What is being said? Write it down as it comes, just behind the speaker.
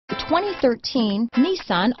2013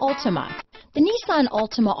 Nissan Altima. The Nissan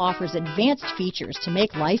Altima offers advanced features to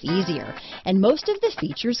make life easier, and most of the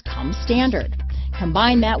features come standard.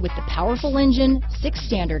 Combine that with the powerful engine, 6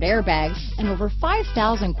 standard airbags, and over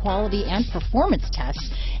 5,000 quality and performance tests,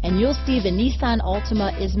 and you'll see the Nissan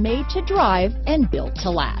Altima is made to drive and built to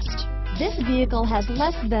last. This vehicle has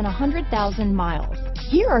less than 100,000 miles.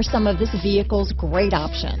 Here are some of this vehicle's great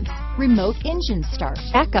options: remote engine start,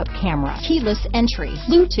 backup camera, keyless entry,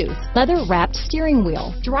 Bluetooth, leather-wrapped steering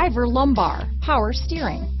wheel, driver lumbar, power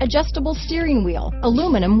steering, adjustable steering wheel,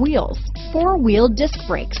 aluminum wheels, 4-wheel disc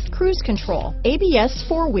brakes, cruise control, ABS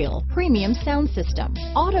 4-wheel, premium sound system,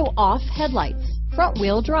 auto-off headlights,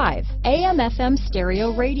 front-wheel drive, AM/FM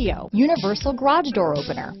stereo radio, universal garage door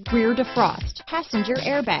opener, rear defrost, passenger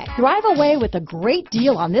airbag. Drive away with a great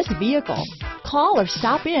deal on this vehicle. Call or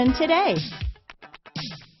stop in today.